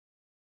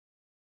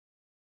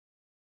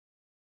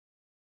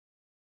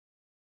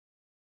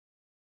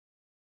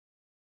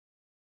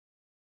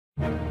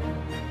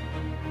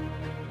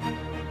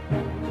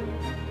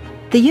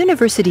The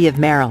University of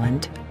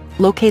Maryland,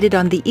 located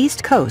on the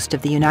East Coast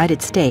of the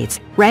United States,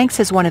 ranks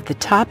as one of the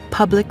top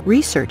public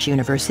research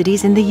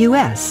universities in the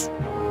U.S.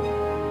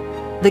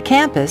 The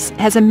campus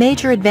has a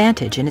major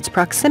advantage in its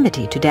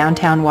proximity to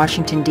downtown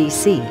Washington,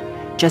 D.C.,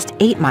 just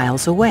 8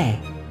 miles away.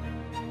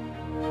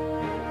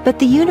 But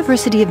the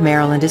University of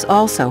Maryland is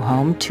also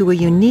home to a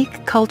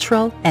unique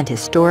cultural and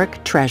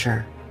historic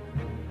treasure,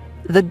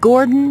 the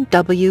Gordon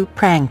W.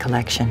 Prange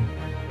Collection.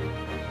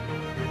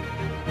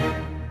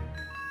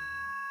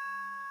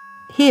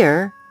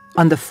 Here,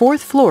 on the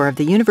 4th floor of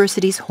the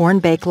university's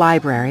Hornbeck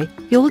Library,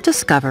 you'll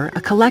discover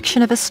a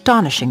collection of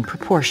astonishing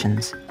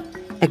proportions,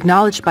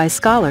 acknowledged by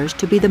scholars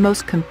to be the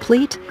most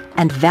complete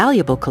and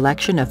valuable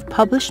collection of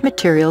published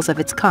materials of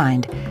its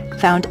kind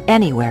found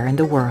anywhere in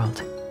the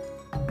world.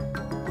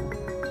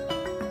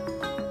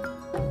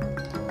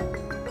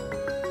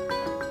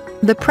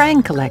 The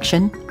Prange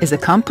Collection is a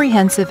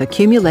comprehensive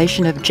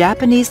accumulation of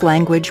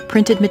Japanese-language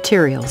printed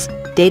materials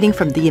dating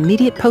from the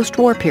immediate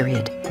post-war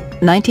period,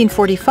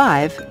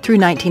 1945 through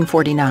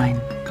 1949.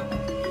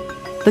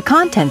 The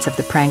contents of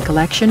the Prange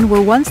Collection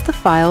were once the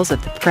files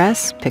of the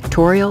Press,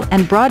 Pictorial,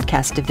 and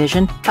Broadcast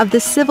Division of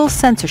the Civil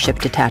Censorship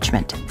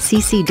Detachment,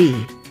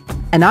 CCD,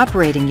 an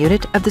operating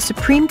unit of the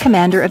Supreme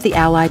Commander of the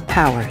Allied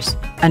Powers,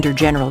 under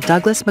General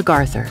Douglas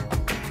MacArthur.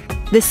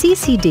 The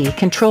CCD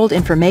controlled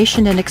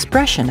information and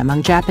expression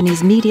among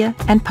Japanese media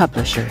and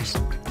publishers.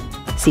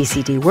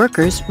 CCD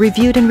workers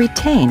reviewed and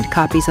retained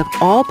copies of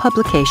all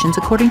publications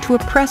according to a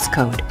press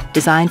code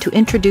designed to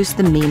introduce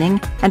the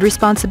meaning and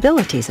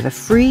responsibilities of a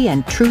free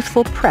and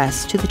truthful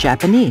press to the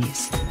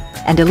Japanese,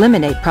 and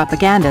eliminate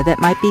propaganda that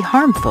might be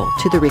harmful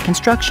to the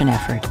reconstruction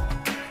effort.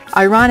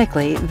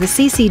 Ironically, the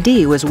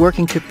CCD was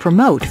working to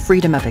promote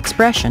freedom of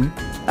expression,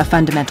 a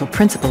fundamental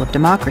principle of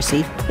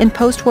democracy, in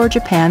post-war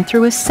Japan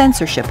through a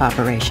censorship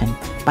operation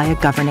by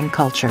a governing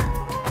culture.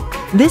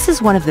 This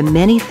is one of the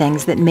many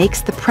things that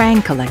makes the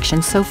Prange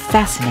Collection so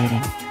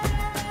fascinating.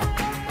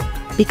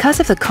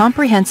 Because of the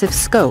comprehensive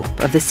scope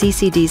of the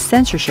CCD's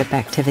censorship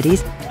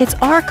activities, its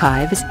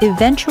archives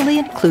eventually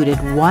included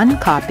one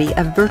copy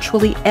of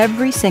virtually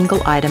every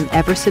single item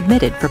ever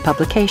submitted for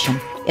publication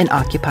in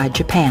occupied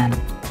Japan.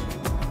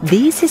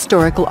 These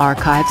historical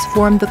archives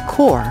form the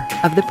core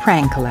of the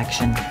Prange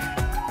Collection.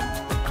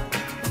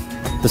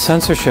 The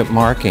censorship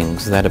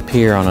markings that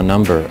appear on a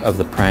number of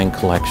the Prange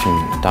Collection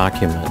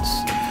documents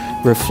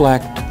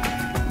reflect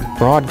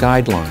broad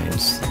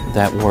guidelines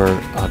that were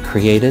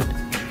created,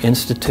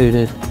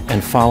 instituted,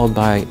 and followed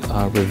by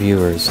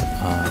reviewers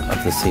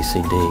of the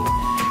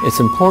CCD. It's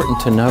important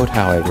to note,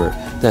 however,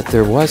 that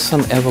there was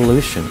some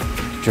evolution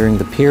during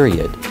the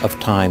period of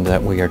time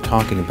that we are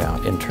talking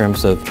about in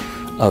terms of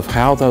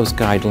how those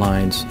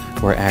guidelines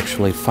were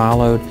actually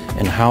followed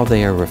and how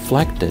they are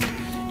reflected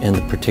in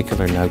the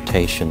particular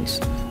notations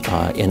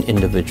in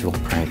individual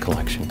Prange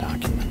Collection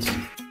documents.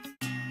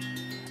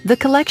 The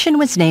collection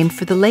was named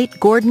for the late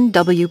Gordon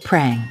W.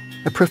 Prange,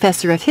 a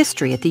professor of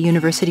history at the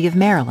University of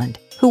Maryland,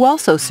 who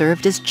also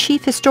served as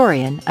chief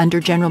historian under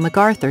General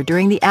MacArthur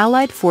during the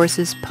Allied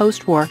forces'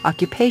 post-war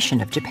occupation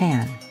of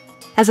Japan.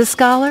 As a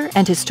scholar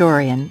and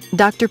historian,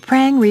 Dr.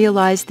 Prange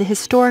realized the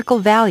historical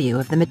value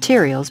of the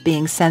materials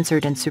being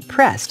censored and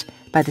suppressed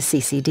by the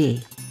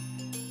CCD.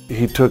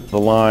 He took the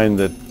line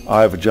that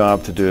I have a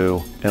job to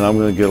do and I'm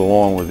going to get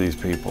along with these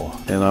people,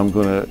 and I'm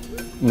going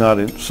to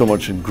not so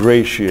much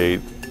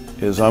ingratiate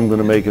as I'm going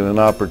to make it an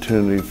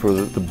opportunity for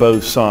the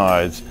both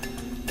sides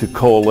to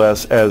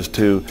coalesce as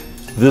to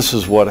this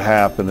is what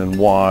happened and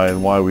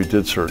why we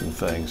did certain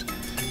things.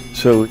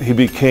 So he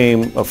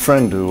became a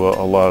friend to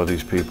a lot of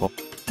these people.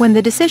 When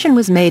the decision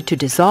was made to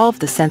dissolve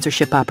the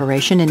censorship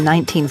operation in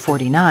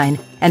 1949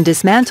 and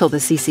dismantle the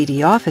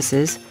CCD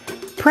offices,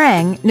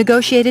 Prange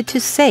negotiated to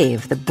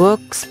save the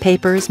books,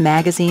 papers,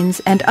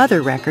 magazines, and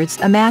other records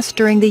amassed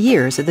during the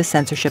years of the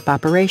censorship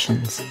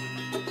operations.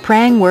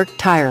 Prange worked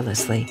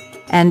tirelessly,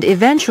 and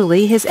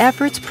eventually his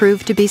efforts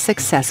proved to be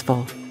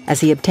successful, as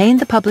he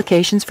obtained the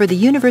publications for the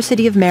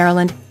University of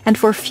Maryland and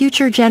for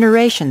future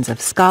generations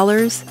of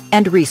scholars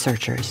and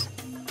researchers.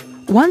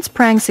 Once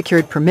Prange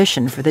secured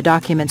permission for the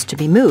documents to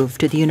be moved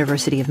to the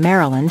University of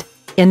Maryland,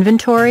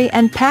 inventory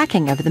and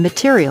packing of the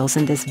materials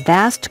in this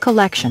vast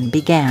collection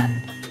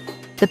began.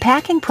 The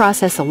packing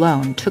process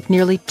alone took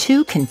nearly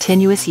 2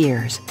 continuous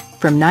years,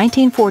 from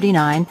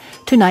 1949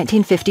 to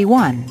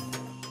 1951.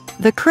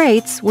 The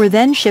crates were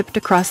then shipped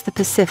across the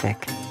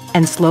Pacific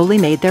and slowly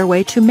made their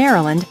way to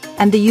Maryland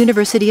and the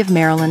University of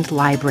Maryland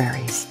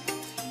libraries.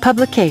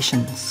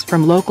 Publications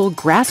from local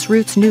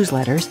grassroots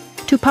newsletters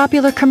to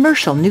popular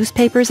commercial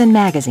newspapers and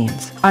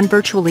magazines on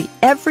virtually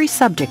every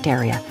subject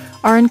area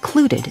are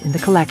included in the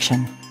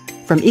collection,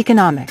 from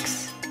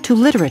economics to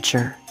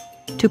literature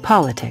to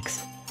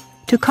politics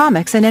to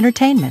comics and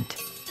entertainment,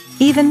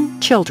 even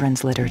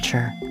children's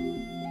literature.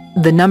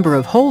 The number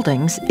of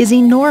holdings is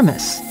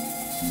enormous.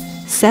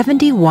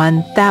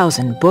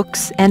 71,000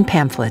 books and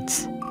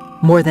pamphlets,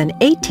 more than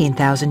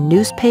 18,000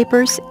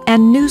 newspapers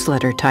and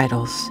newsletter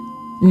titles,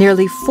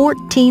 nearly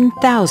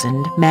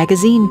 14,000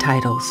 magazine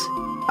titles,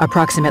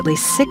 approximately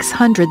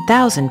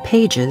 600,000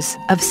 pages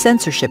of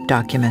censorship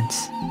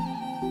documents,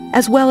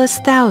 as well as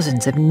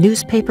thousands of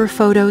newspaper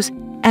photos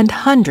and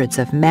hundreds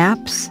of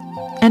maps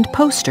and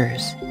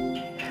posters,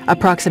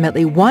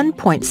 approximately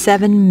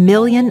 1.7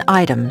 million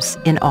items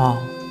in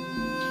all.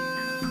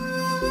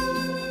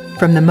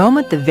 From the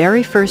moment the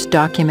very first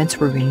documents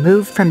were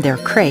removed from their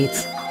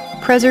crates,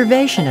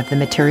 preservation of the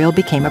material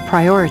became a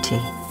priority.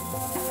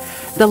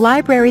 The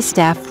library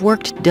staff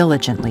worked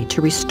diligently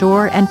to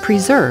restore and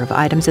preserve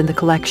items in the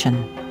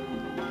collection.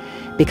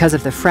 Because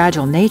of the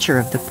fragile nature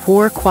of the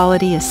poor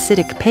quality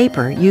acidic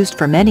paper used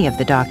for many of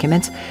the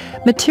documents,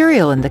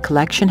 material in the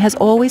collection has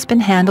always been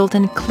handled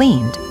and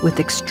cleaned with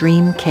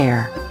extreme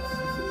care.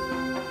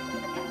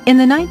 In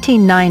the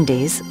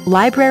 1990s,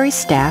 library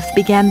staff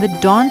began the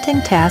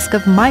daunting task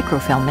of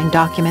microfilming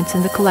documents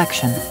in the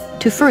collection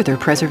to further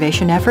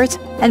preservation efforts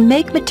and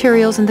make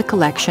materials in the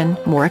collection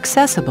more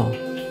accessible.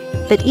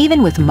 But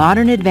even with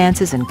modern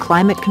advances in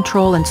climate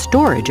control and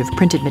storage of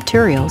printed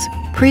materials,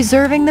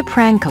 preserving the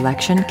Prange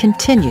collection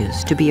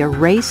continues to be a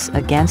race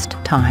against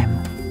time.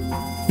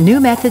 New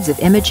methods of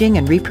imaging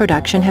and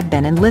reproduction have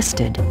been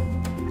enlisted.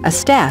 A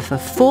staff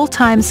of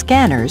full-time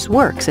scanners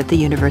works at the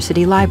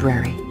University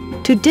Library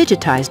to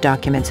digitize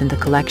documents in the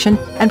collection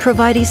and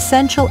provide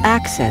essential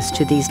access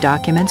to these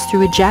documents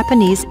through a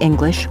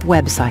Japanese-English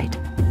website.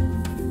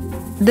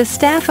 The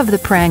staff of the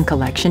Prange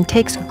collection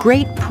takes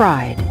great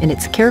pride in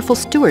its careful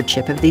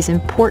stewardship of these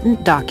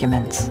important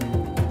documents.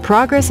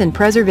 Progress in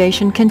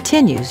preservation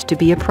continues to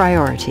be a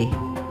priority,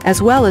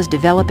 as well as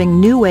developing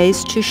new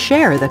ways to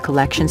share the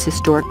collection's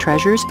historic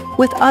treasures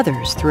with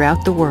others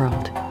throughout the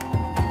world.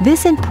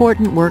 This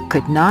important work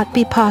could not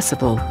be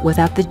possible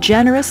without the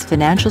generous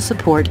financial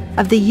support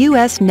of the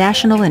U.S.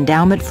 National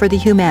Endowment for the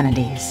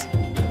Humanities,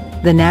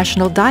 the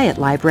National Diet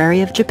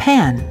Library of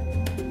Japan,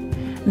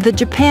 the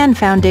Japan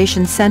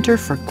Foundation Center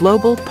for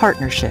Global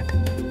Partnership,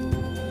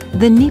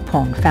 the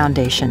Nippon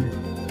Foundation,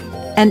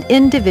 and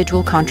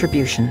individual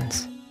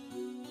contributions.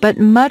 But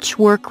much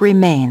work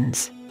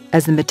remains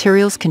as the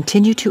materials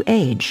continue to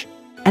age,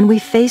 and we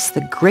face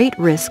the great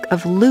risk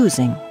of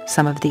losing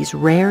some of these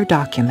rare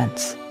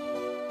documents.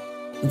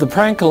 The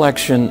Prange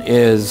collection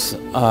is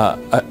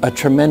a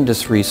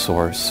tremendous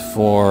resource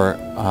for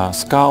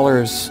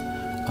scholars,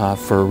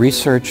 for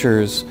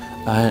researchers,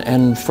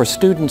 and for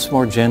students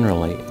more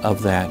generally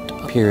of that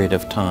period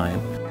of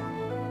time.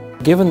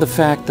 Given the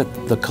fact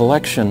that the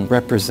collection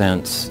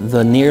represents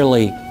the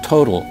nearly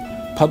total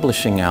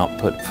publishing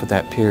output for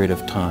that period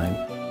of time,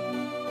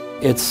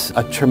 it's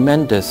a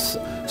tremendous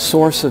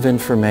source of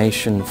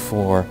information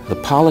for the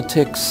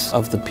politics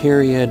of the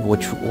period,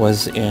 which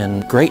was in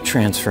great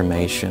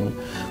transformation,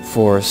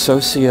 for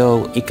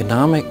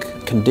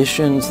socio-economic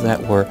conditions that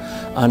were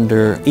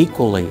under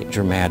equally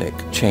dramatic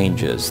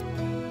changes.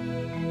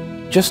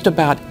 Just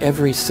about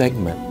every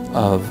segment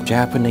of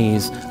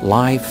Japanese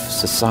life,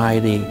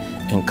 society,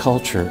 and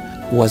culture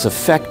was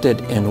affected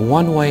in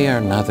one way or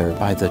another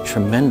by the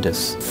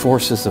tremendous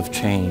forces of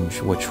change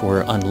which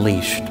were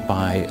unleashed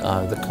by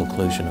the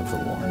conclusion of the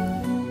war.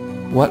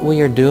 What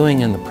we are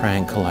doing in the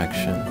Prange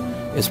collection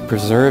is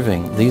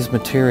preserving these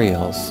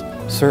materials,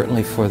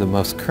 certainly for the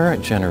most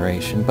current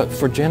generation, but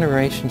for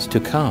generations to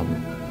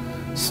come.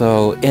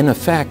 So in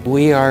effect,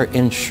 we are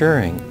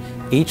ensuring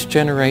each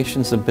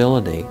generation's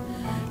ability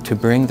to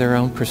bring their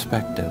own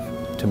perspective,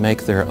 to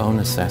make their own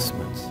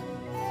assessments.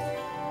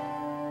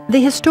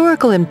 The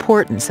historical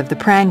importance of the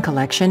Prange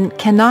collection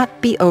cannot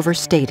be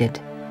overstated.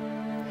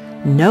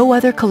 No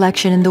other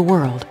collection in the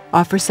world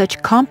offers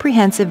such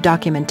comprehensive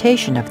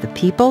documentation of the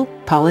people,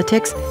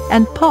 politics,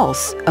 and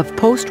pulse of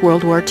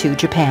post-World War II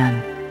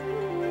Japan.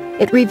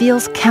 It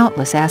reveals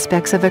countless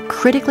aspects of a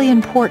critically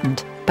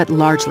important but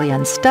largely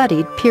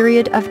unstudied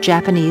period of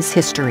Japanese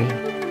history.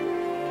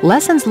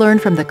 Lessons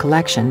learned from the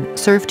collection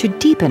serve to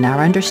deepen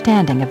our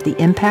understanding of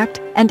the impact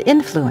and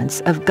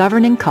influence of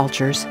governing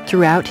cultures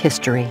throughout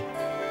history.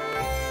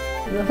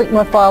 I think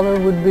my father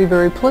would be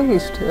very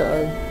pleased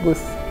with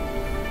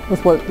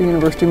what the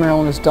University of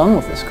Maryland has done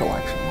with this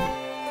collection.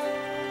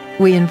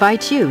 We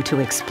invite you to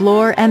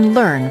explore and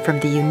learn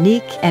from the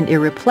unique and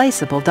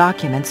irreplaceable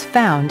documents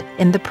found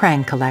in the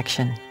Prange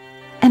collection,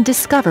 and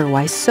discover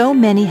why so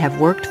many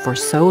have worked for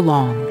so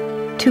long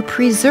to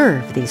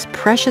preserve these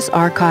precious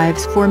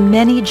archives for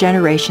many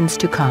generations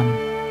to come.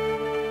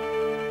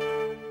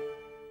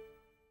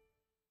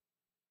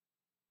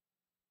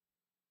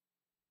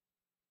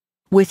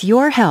 With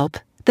your help,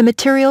 the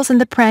materials in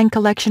the Prange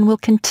collection will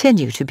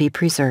continue to be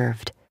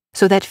preserved,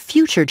 so that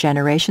future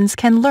generations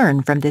can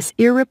learn from this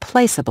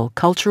irreplaceable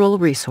cultural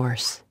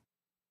resource.